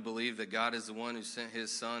 We come to believe that God is the one who sent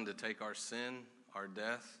his Son to take our sin, our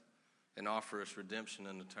death, and offer us redemption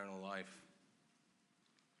and eternal life.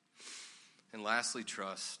 And lastly,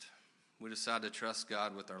 trust. We decide to trust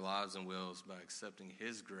God with our lives and wills by accepting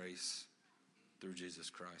his grace through Jesus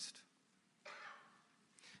Christ.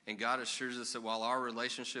 And God assures us that while our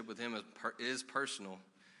relationship with him is personal,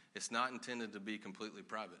 it's not intended to be completely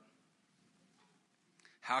private.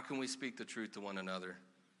 How can we speak the truth to one another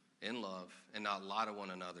in love and not lie to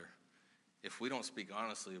one another if we don't speak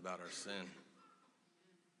honestly about our sin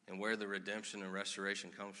and where the redemption and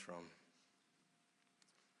restoration comes from?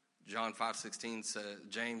 James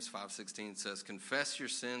 5:16 says, confess your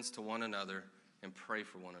sins to one another and pray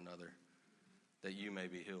for one another that you may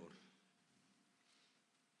be healed.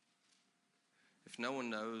 If no one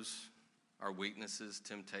knows our weaknesses,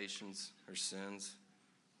 temptations, or sins,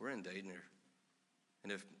 we're in danger.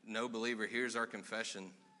 And if no believer hears our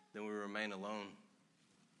confession, then we remain alone,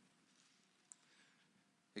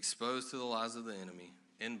 exposed to the lies of the enemy,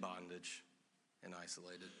 in bondage, and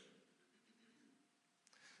isolated.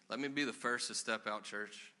 Let me be the first to step out,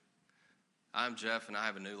 church. I'm Jeff, and I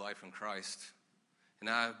have a new life in Christ. And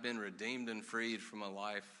I have been redeemed and freed from a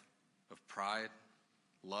life of pride,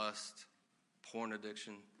 lust, porn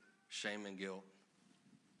addiction, shame, and guilt.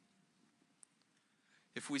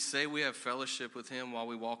 If we say we have fellowship with him while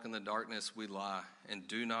we walk in the darkness, we lie and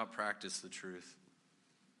do not practice the truth.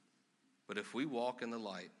 But if we walk in the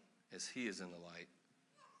light as he is in the light,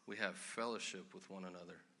 we have fellowship with one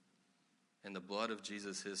another. And the blood of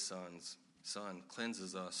Jesus, his son,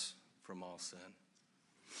 cleanses us from all sin.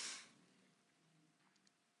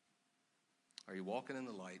 Are you walking in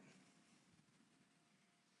the light?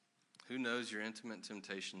 Who knows your intimate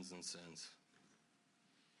temptations and sins?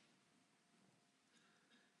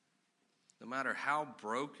 No matter how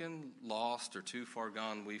broken, lost, or too far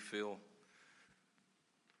gone we feel,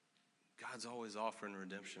 God's always offering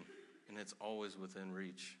redemption, and it's always within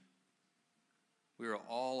reach. We are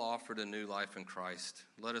all offered a new life in Christ.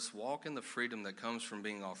 Let us walk in the freedom that comes from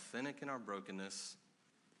being authentic in our brokenness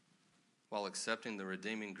while accepting the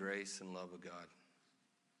redeeming grace and love of God.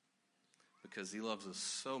 Because he loves us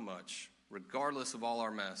so much, regardless of all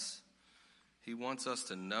our mess, he wants us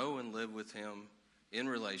to know and live with him in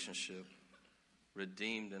relationship,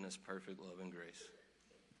 redeemed in his perfect love and grace.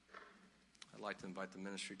 I'd like to invite the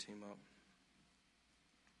ministry team up.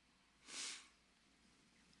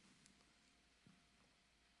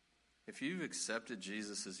 If you've accepted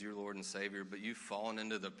Jesus as your Lord and Savior, but you've fallen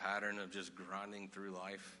into the pattern of just grinding through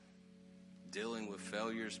life, dealing with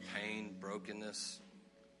failures, pain, brokenness,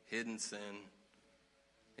 hidden sin,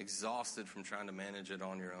 exhausted from trying to manage it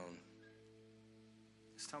on your own,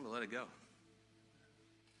 it's time to let it go.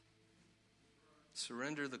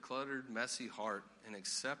 Surrender the cluttered, messy heart and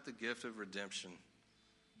accept the gift of redemption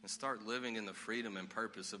and start living in the freedom and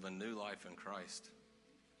purpose of a new life in Christ.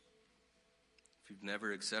 If you've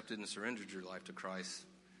never accepted and surrendered your life to Christ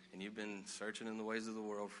and you've been searching in the ways of the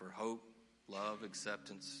world for hope, love,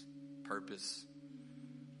 acceptance, purpose,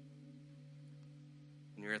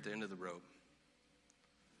 and you're at the end of the rope,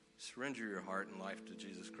 surrender your heart and life to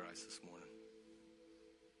Jesus Christ this morning.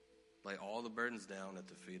 Lay all the burdens down at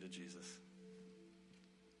the feet of Jesus.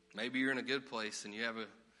 Maybe you're in a good place and you have a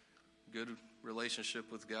good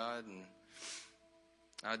relationship with God, and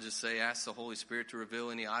I just say ask the Holy Spirit to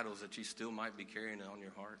reveal any idols that you still might be carrying on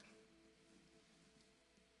your heart.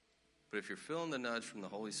 But if you're feeling the nudge from the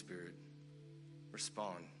Holy Spirit,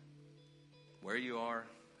 respond. Where you are,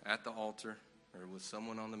 at the altar, or with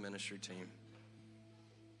someone on the ministry team.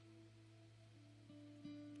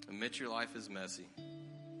 Admit your life is messy.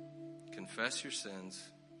 Confess your sins,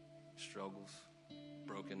 struggles,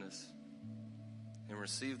 brokenness, and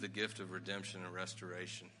receive the gift of redemption and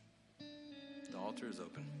restoration. The altar is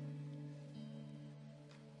open.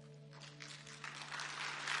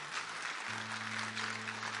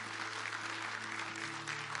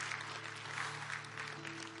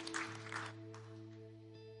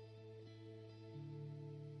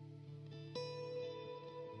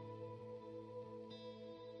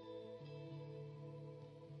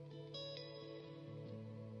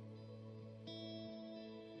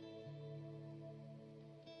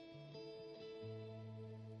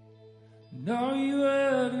 Now you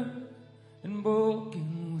hurting and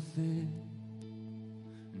broken within,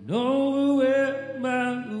 and overwhelmed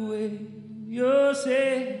by the way you're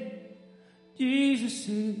saying Jesus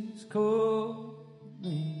is calling.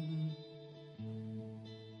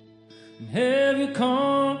 And have you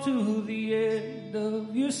come to the end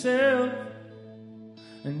of yourself?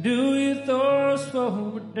 And do your thoughts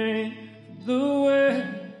for a day from the way?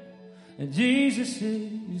 And Jesus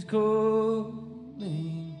is calling.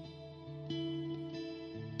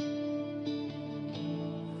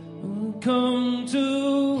 Come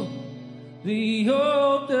to the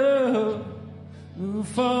altar. The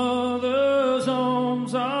Father's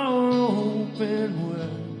arms are open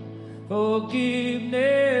wide.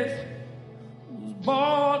 Forgiveness was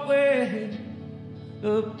bought with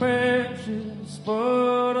the precious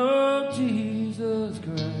blood of Jesus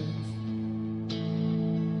Christ.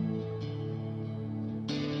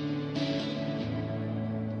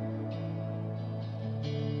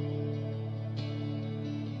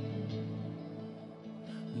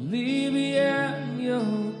 Leave behind your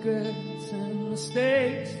regrets and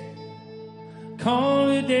mistakes. Call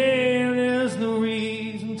it down, there's no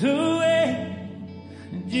reason to wait.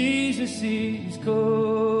 And Jesus is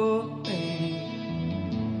calling.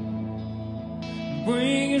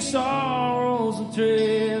 Bring your sorrows and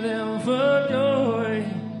trade them for joy.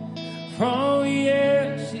 From the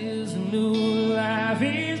ashes, a new life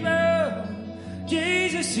is born.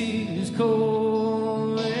 Jesus is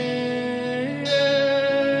calling.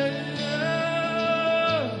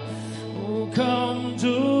 Come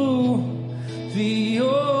to the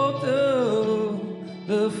altar.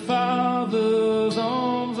 The Father's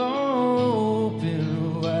arms are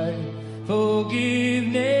open wide.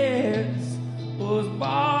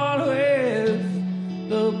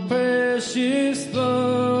 precious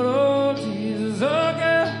blood of Jesus, oh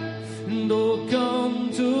God, and oh,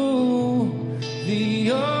 come to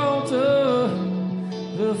the altar.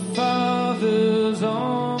 The Father's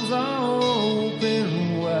arms are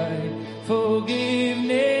open wide.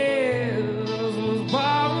 Forgiveness was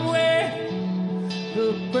bought away.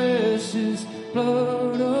 The precious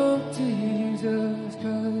blood of Jesus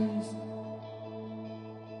Christ.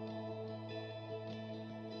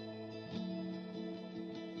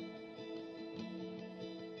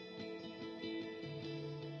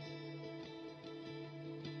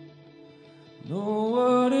 No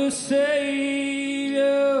other Savior,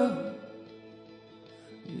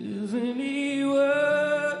 isn't He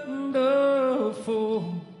wonderful?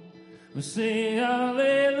 We sing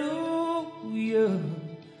hallelujah,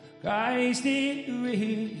 Christ is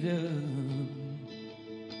risen.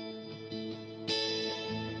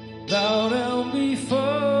 Bow down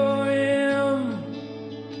before Him,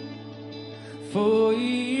 for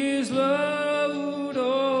He is Lord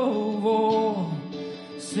of all.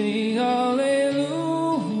 Sing hallelujah,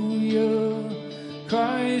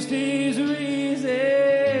 Christ is risen.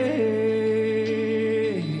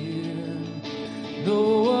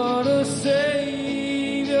 No other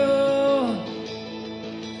Savior,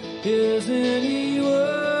 isn't He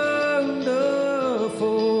wonderful?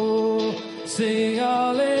 Sing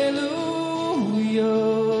hallelujah,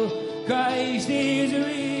 Christ is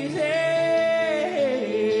risen.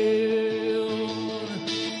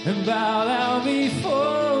 And bow down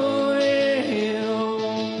before Him,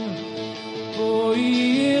 for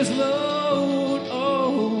He is Lord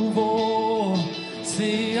of all.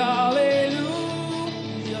 Sing hallelujah,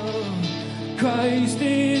 Christ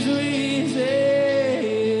is risen.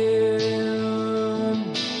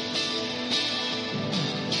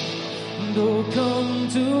 And oh, come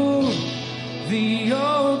to the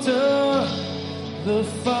altar. The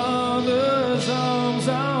Father's arms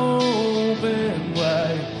are open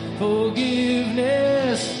wide.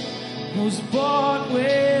 Forgiveness was bought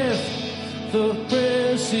with the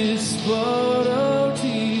precious blood of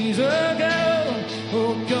Jesus.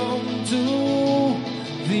 Oh, come to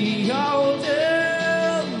the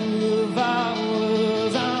altar. The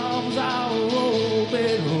Father's arms are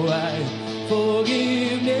open wide.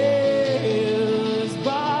 Forgiveness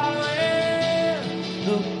bought with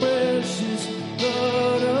the precious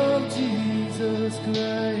blood of Jesus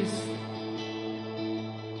Christ.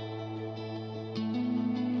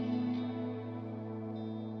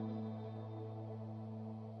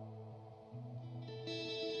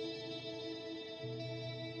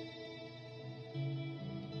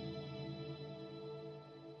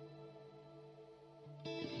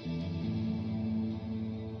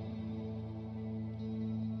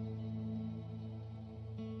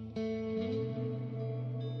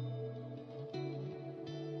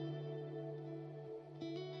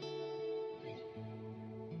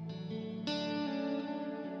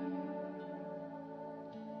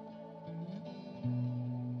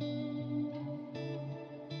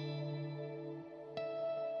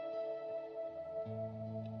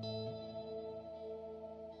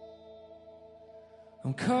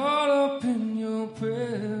 I'm caught up in your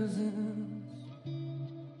presence,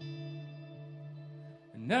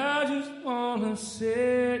 and I just wanna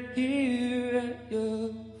sit here at your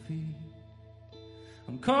feet.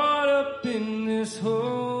 I'm caught up in this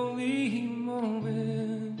holy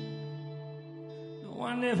moment. No,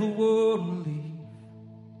 I never would leave.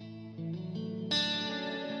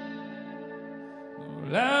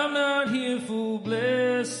 Well, I'm not here for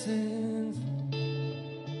blessings.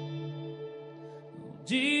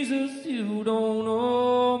 Jesus, you don't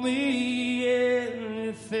owe me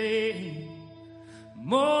anything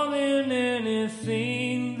more than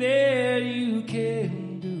anything that you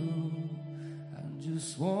can do. I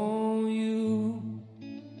just want you.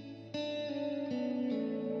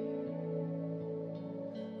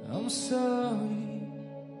 I'm sorry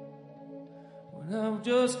when I've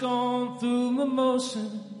just gone through the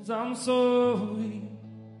motions. I'm sorry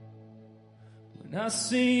when I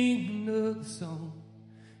sing another song.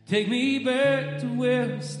 Take me back to where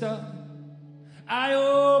we started. I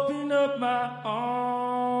open up my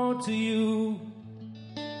heart to you.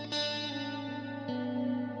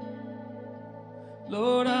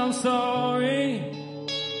 Lord, I'm sorry.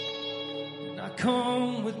 And I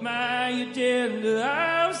come with my agenda.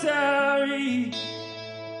 I'm sorry.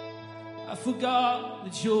 I forgot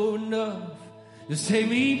that you're enough. Just take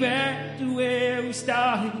me back to where we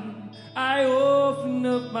started. I open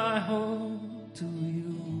up my heart to you.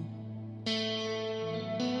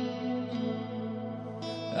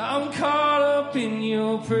 I'm caught up in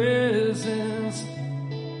your presence,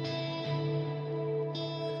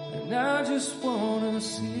 and And I just wanna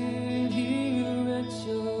sit here at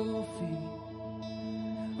your feet.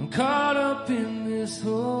 I'm caught up in this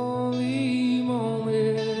holy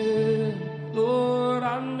moment. Lord,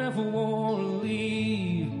 I never wanna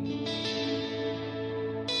leave.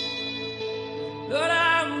 Lord,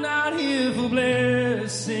 I'm not here for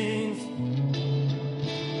blessings.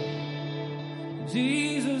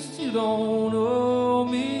 Jesus, you don't owe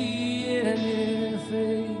me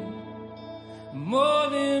anything more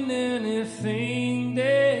than anything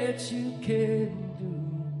that you can do.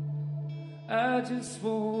 I just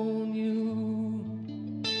want you.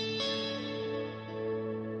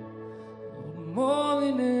 More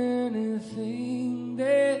than anything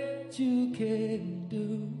that you can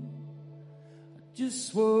do. I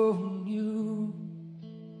just want you.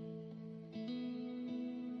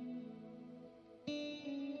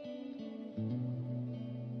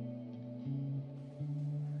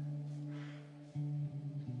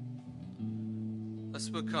 Let's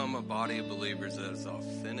become a body of believers that is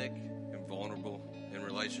authentic and vulnerable in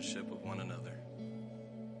relationship with one another.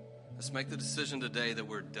 Let's make the decision today that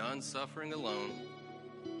we're done suffering alone,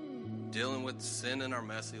 dealing with sin in our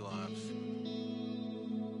messy lives.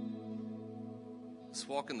 Let's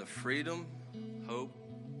walk in the freedom, hope,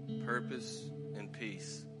 purpose, and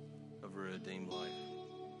peace of a redeemed life.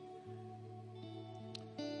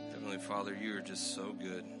 Heavenly Father, you are just so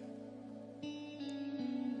good.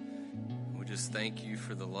 We just thank you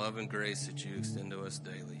for the love and grace that you extend to us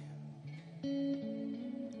daily.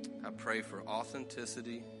 I pray for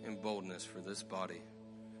authenticity and boldness for this body,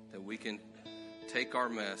 that we can take our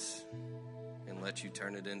mess and let you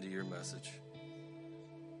turn it into your message.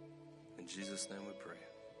 In Jesus' name we pray.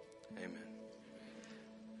 Amen.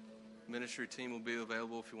 Ministry team will be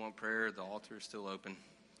available if you want prayer. The altar is still open.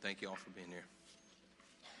 Thank you all for being here.